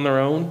attain on their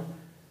own,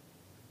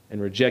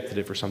 and rejected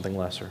it for something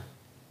lesser.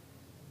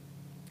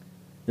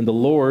 And the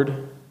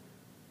Lord,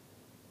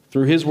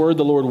 through his word,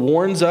 the Lord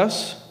warns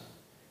us.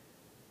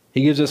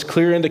 He gives us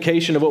clear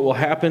indication of what will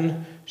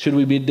happen should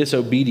we be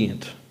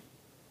disobedient.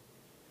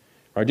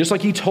 Right? Just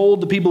like he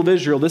told the people of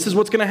Israel, this is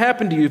what's going to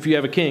happen to you if you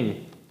have a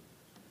king.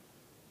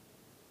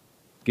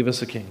 Give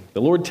us a king.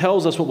 The Lord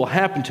tells us what will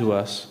happen to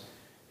us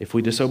if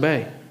we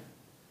disobey.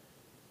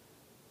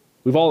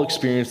 We've all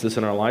experienced this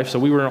in our life. So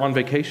we were on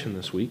vacation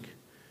this week.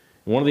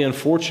 And one of the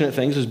unfortunate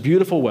things is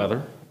beautiful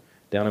weather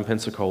down in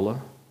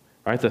Pensacola.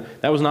 Right?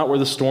 That was not where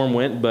the storm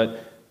went,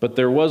 but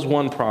there was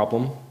one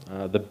problem.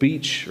 The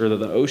beach or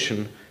the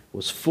ocean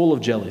was full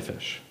of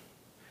jellyfish.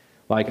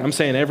 Like I'm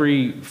saying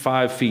every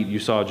 5 feet you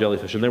saw a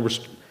jellyfish. And there were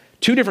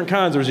two different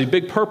kinds. There was these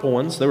big purple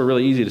ones. They were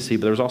really easy to see,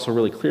 but there was also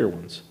really clear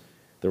ones.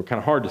 They were kind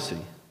of hard to see.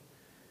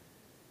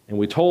 And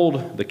we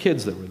told the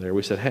kids that were there,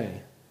 we said,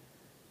 hey,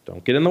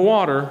 don't get in the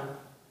water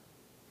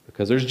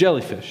because there's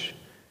jellyfish.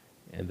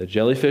 And the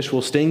jellyfish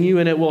will sting you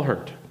and it will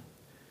hurt.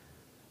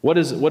 What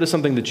is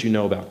something that you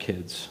know about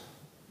kids?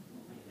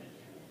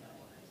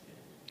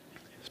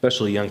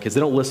 Especially young kids.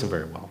 They don't listen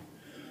very well.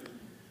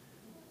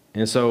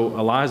 And so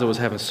Eliza was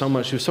having so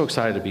much, she was so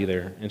excited to be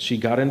there. And she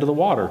got into the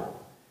water.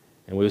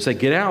 And we would say,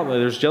 get out,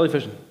 there's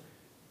jellyfish.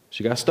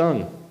 She got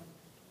stung.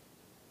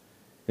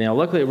 Now,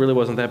 luckily, it really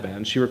wasn't that bad.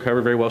 And she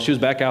recovered very well. She was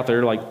back out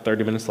there like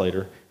 30 minutes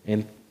later.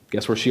 And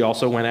guess where she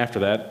also went after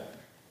that?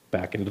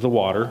 Back into the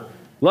water.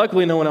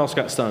 Luckily, no one else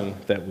got stung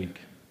that week.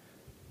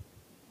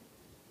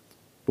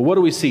 But what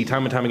do we see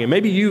time and time again?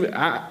 Maybe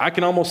I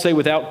can almost say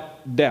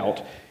without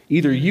doubt,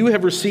 either you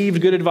have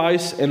received good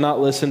advice and not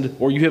listened,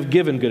 or you have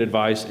given good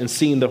advice and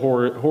seen the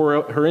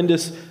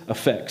horrendous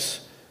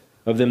effects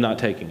of them not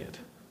taking it.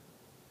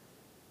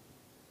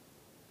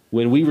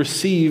 When we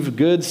receive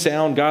good,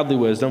 sound, godly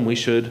wisdom, we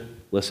should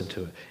listen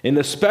to it. And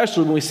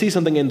especially when we see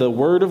something in the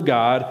Word of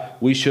God,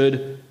 we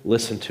should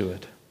listen to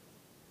it.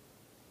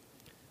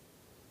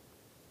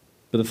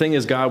 But the thing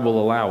is, God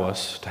will allow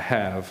us to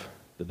have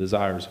the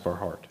desires of our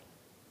heart.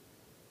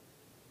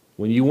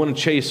 When you want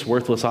to chase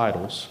worthless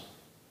idols,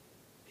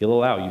 He'll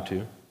allow you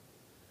to,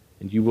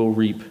 and you will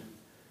reap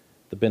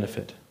the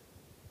benefit.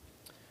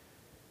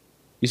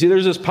 You see,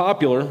 there's this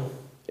popular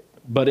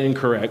but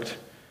incorrect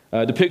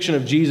depiction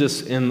of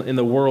Jesus in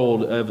the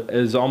world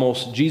as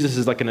almost, Jesus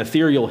is like an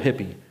ethereal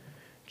hippie.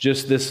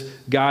 Just this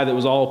guy that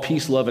was all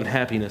peace, love, and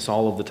happiness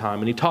all of the time.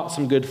 And he taught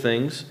some good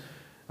things,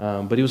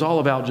 but he was all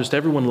about just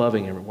everyone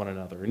loving one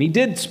another. And he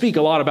did speak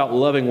a lot about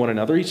loving one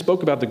another. He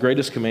spoke about the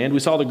greatest command. We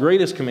saw the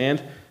greatest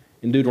command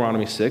in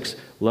Deuteronomy 6,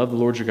 love the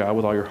Lord your God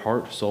with all your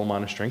heart, soul,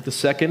 mind, and strength. The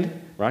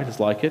second, right, is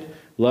like it,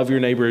 love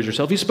your neighbor as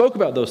yourself. He spoke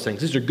about those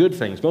things. These are good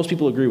things. Most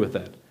people agree with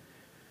that.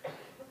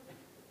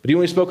 But he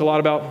only spoke a lot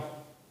about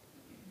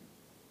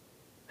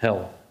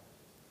hell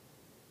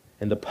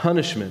and the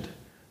punishment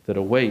that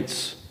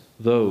awaits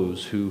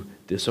those who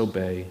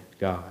disobey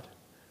God,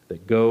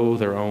 that go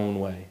their own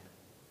way.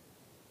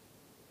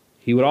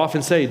 He would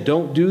often say,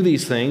 don't do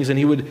these things, and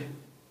he would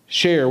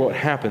share what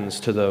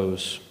happens to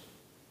those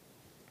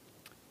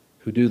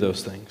who do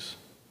those things.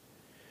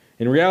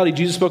 In reality,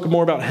 Jesus spoke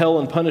more about hell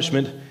and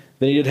punishment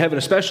than he did heaven,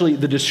 especially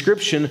the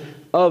description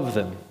of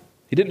them.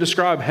 He didn't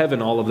describe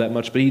heaven all of that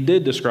much, but he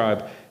did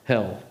describe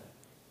hell.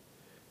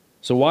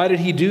 So why did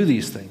he do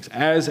these things?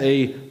 As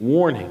a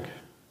warning.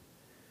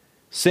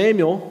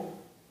 Samuel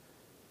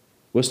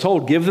was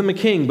told, give them a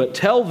king, but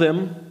tell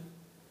them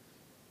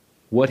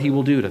what he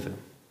will do to them.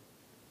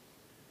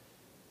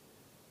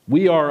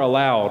 We are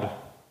allowed,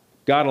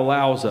 God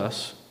allows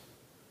us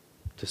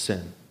to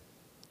sin.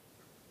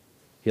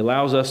 He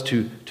allows us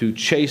to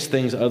chase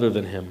things other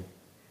than him.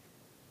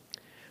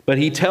 But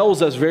he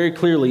tells us very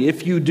clearly,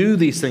 if you do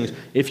these things,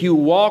 if you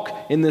walk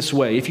in this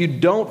way, if you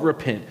don't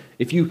repent,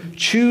 if you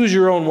choose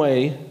your own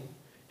way,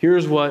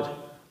 here's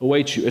what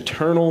awaits you: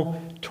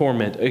 eternal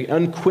torment, an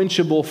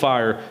unquenchable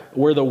fire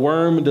where the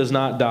worm does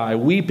not die,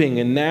 weeping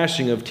and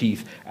gnashing of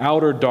teeth,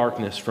 outer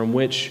darkness from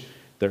which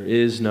there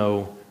is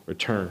no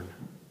return.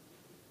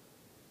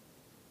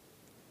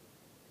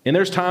 And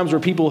there's times where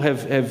people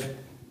have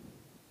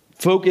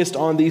focused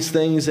on these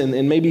things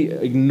and maybe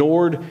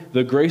ignored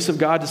the grace of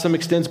God to some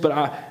extent,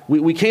 but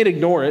we can't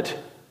ignore it,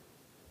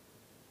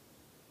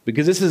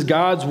 because this is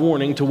God's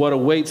warning to what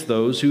awaits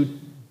those who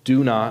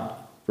do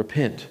not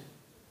repent,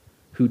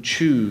 who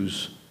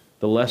choose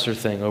the lesser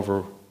thing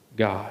over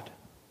God.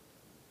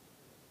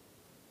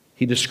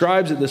 He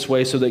describes it this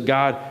way so that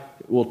God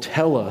will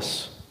tell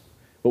us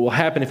what will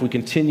happen if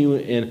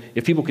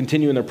people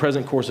continue in their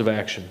present course of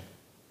action.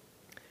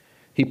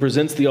 He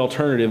presents the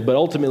alternative, but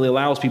ultimately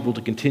allows people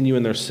to continue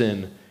in their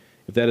sin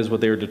if that is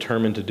what they are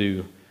determined to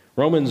do.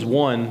 Romans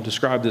 1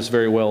 described this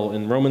very well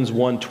in Romans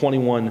 1,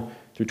 21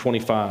 through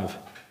 25.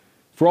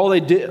 For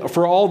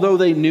although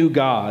they knew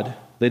God,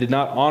 they did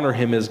not honor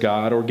him as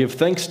God or give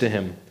thanks to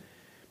him,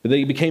 but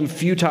they became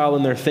futile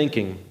in their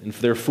thinking, and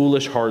their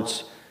foolish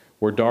hearts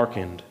were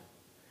darkened.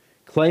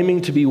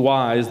 Claiming to be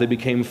wise, they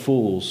became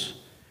fools,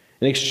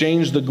 and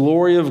exchanged the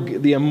glory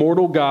of the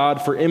immortal God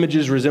for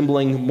images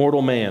resembling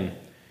mortal man,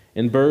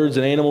 and birds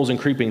and animals and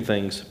creeping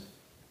things.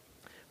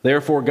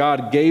 Therefore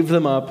God gave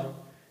them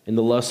up in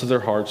the lust of their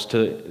hearts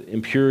to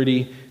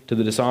impurity, to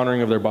the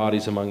dishonoring of their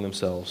bodies among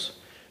themselves,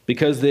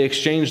 because they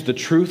exchanged the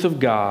truth of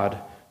God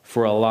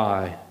for a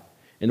lie,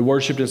 and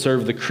worshipped and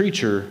served the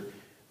creature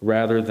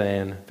rather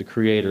than the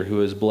Creator,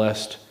 who is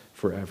blessed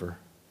forever.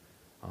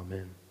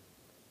 Amen.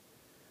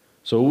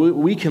 So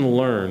we can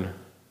learn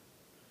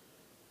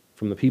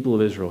from the people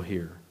of Israel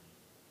here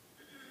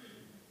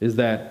is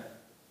that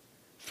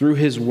through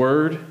his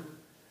word,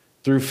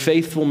 through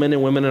faithful men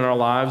and women in our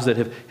lives that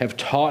have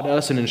taught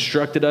us and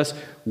instructed us,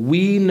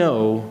 we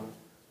know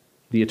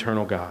the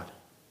eternal God.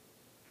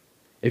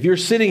 If you're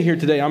sitting here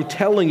today, I'm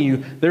telling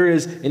you, there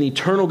is an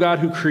eternal God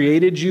who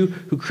created you,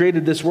 who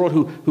created this world,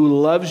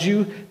 who loves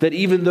you, that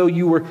even though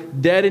you were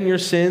dead in your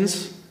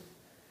sins,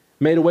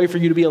 made a way for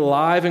you to be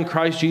alive in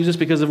Christ Jesus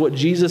because of what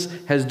Jesus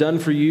has done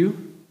for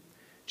you.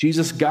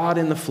 Jesus, God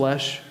in the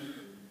flesh,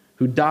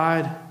 who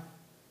died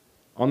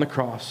on the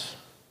cross,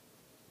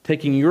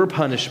 taking your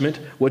punishment,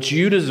 what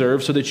you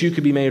deserve, so that you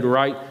could be made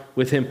right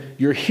with him.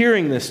 You're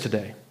hearing this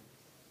today.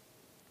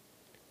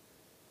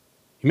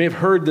 You may have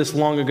heard this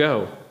long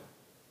ago.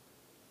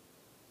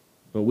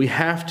 what we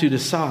have to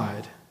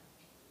decide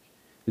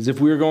is if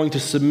we are going to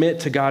submit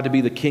to God to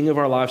be the king of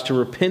our lives, to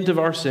repent of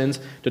our sins,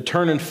 to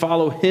turn and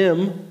follow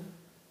him,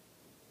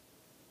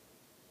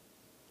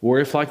 or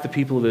if, like the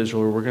people of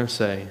Israel, we're going to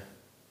say,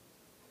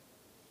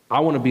 I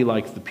want to be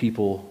like the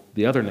people,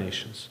 the other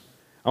nations.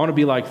 I want to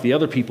be like the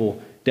other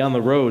people down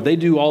the road. They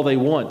do all they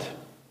want.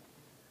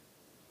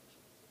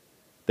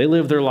 They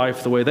live their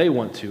life the way they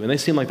want to, and they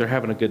seem like they're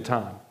having a good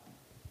time.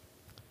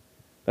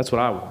 That's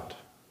what I want.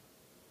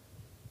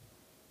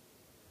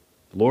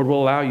 The Lord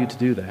will allow you to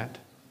do that,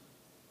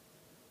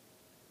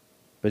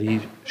 but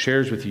he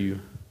shares with you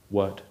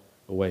what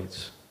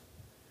awaits.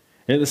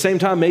 And at the same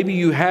time, maybe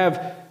you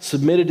have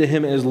submitted to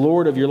him as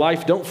Lord of your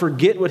life. Don't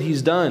forget what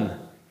he's done.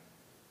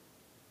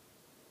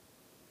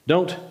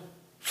 Don't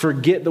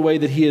forget the way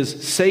that he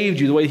has saved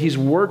you, the way he's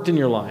worked in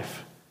your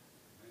life.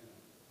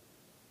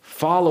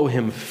 Follow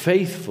him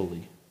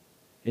faithfully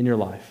in your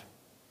life.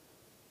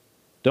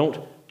 Don't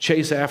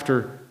chase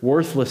after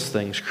worthless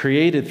things,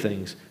 created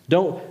things.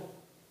 Don't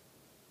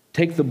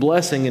take the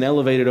blessing and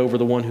elevate it over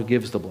the one who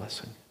gives the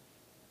blessing.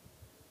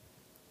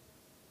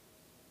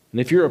 And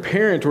if you're a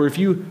parent or if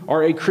you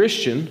are a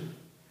Christian,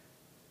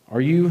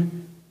 are you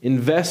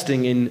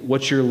investing in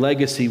what your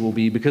legacy will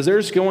be? Because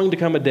there's going to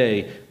come a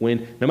day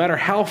when no matter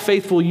how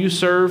faithful you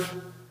serve,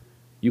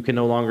 you can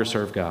no longer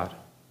serve God.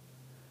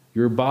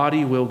 Your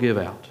body will give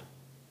out.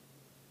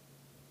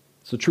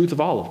 It's the truth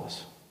of all of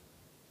us.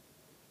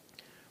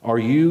 Are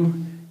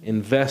you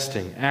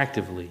investing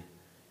actively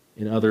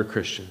in other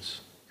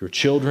Christians? Your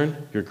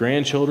children, your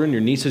grandchildren, your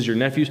nieces, your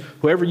nephews,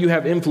 whoever you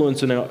have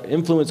influence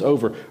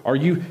over, are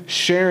you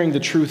sharing the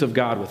truth of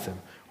God with them?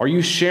 Are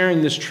you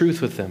sharing this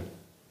truth with them?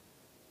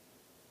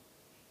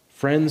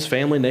 Friends,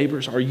 family,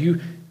 neighbors, are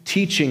you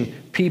teaching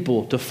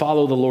people to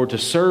follow the Lord, to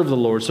serve the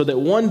Lord, so that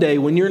one day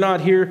when you're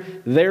not here,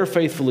 they're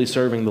faithfully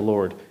serving the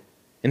Lord?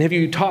 And have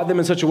you taught them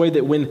in such a way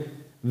that when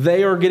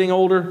they are getting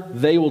older,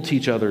 they will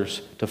teach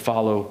others to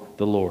follow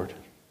the Lord?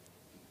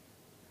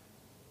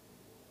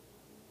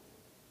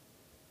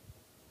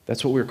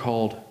 That's what we're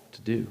called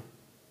to do.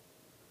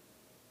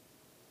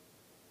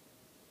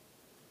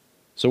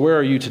 So where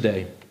are you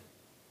today?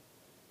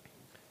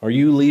 Are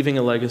you leaving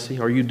a legacy?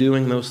 Are you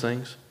doing those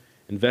things?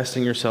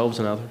 Investing yourselves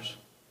in others?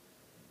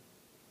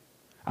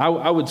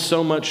 I would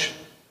so much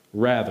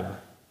rather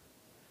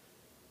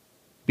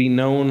be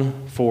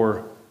known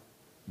for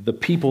the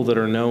people that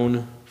are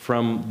known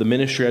from the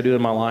ministry I do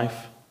in my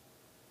life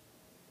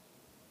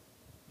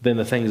than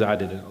the things I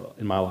did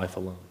in my life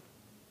alone.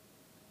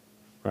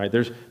 Right?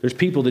 There's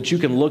people that you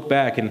can look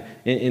back and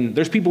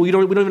there's people we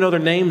don't even know their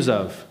names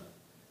of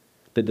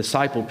that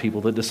discipled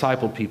people,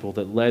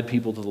 that led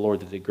people to the Lord,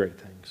 that did great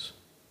things.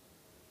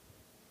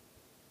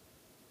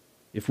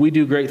 If we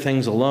do great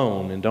things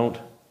alone and don't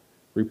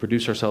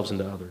reproduce ourselves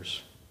into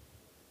others,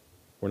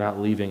 we're not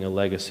leaving a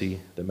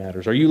legacy that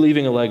matters. Are you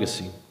leaving a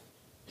legacy?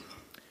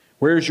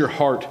 Where is your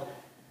heart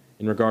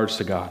in regards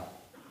to God?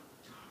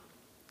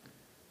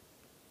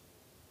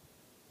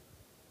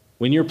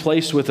 When you're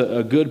placed with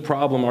a good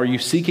problem, are you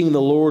seeking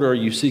the Lord or are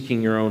you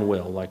seeking your own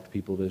will like the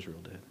people of Israel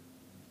did?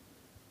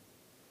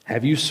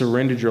 Have you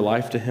surrendered your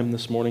life to him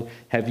this morning?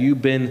 Have you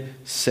been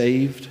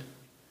saved?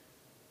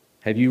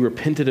 Have you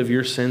repented of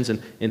your sins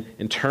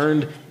and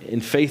turned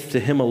in faith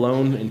to him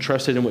alone and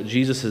trusted in what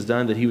Jesus has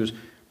done, that he was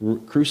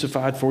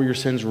crucified for your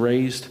sins,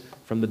 raised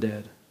from the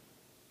dead?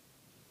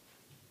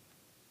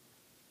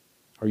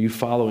 Are you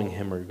following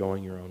him or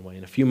going your own way?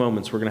 In a few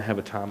moments, we're going to have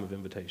a time of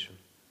invitation.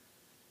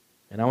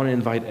 And I want to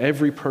invite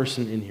every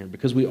person in here,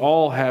 because we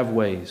all have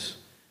ways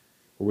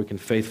where we can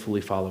faithfully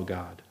follow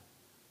God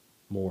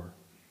more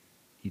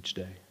each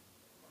day.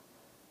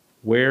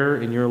 Where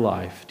in your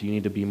life do you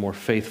need to be more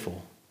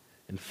faithful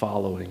in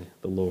following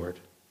the Lord?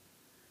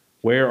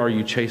 Where are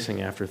you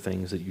chasing after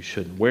things that you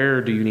shouldn't? Where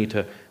do you need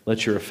to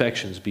let your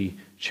affections be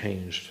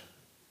changed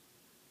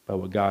by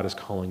what God is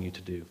calling you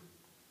to do?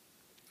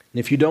 And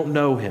if you don't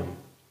know him,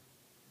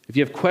 if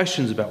you have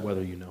questions about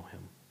whether you know him,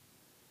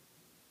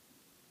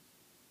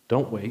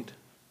 don't wait.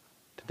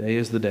 Today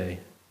is the day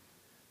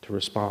to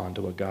respond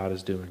to what God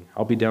is doing.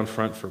 I'll be down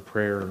front for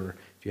prayer, or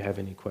if you have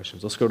any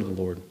questions. Let's go to the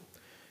Lord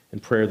in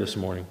prayer this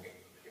morning.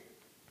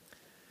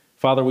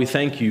 Father, we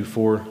thank you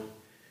for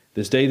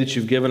this day that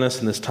you've given us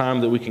and this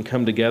time that we can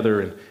come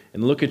together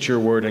and look at your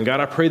word. And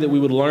God, I pray that we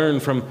would learn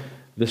from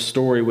this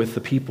story with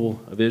the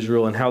people of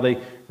Israel and how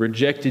they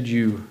rejected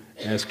you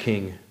as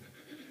king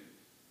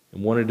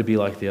and wanted to be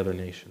like the other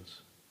nations.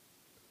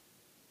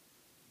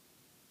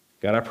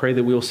 God, I pray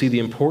that we will see the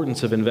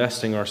importance of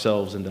investing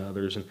ourselves into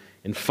others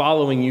and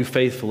following you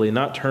faithfully and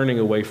not turning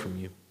away from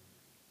you.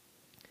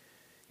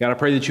 God, I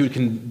pray that you would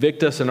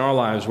convict us in our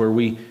lives where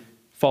we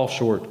fall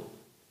short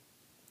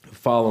of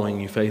following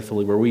you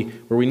faithfully, where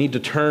we need to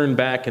turn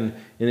back and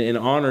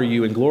honor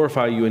you and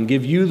glorify you and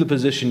give you the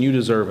position you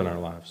deserve in our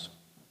lives.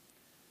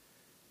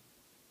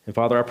 And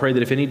Father, I pray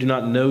that if any do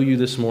not know you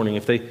this morning,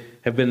 if they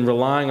have been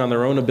relying on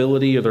their own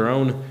ability or their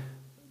own,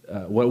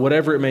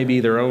 whatever it may be,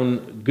 their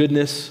own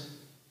goodness,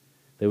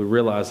 they would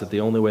realize that the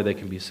only way they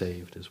can be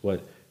saved is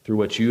through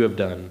what you have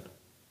done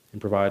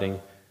in providing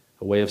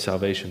a way of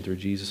salvation through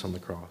Jesus on the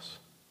cross.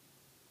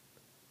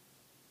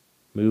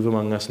 Move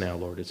among us now,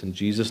 Lord. It's in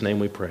Jesus' name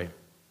we pray.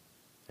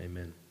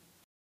 Amen.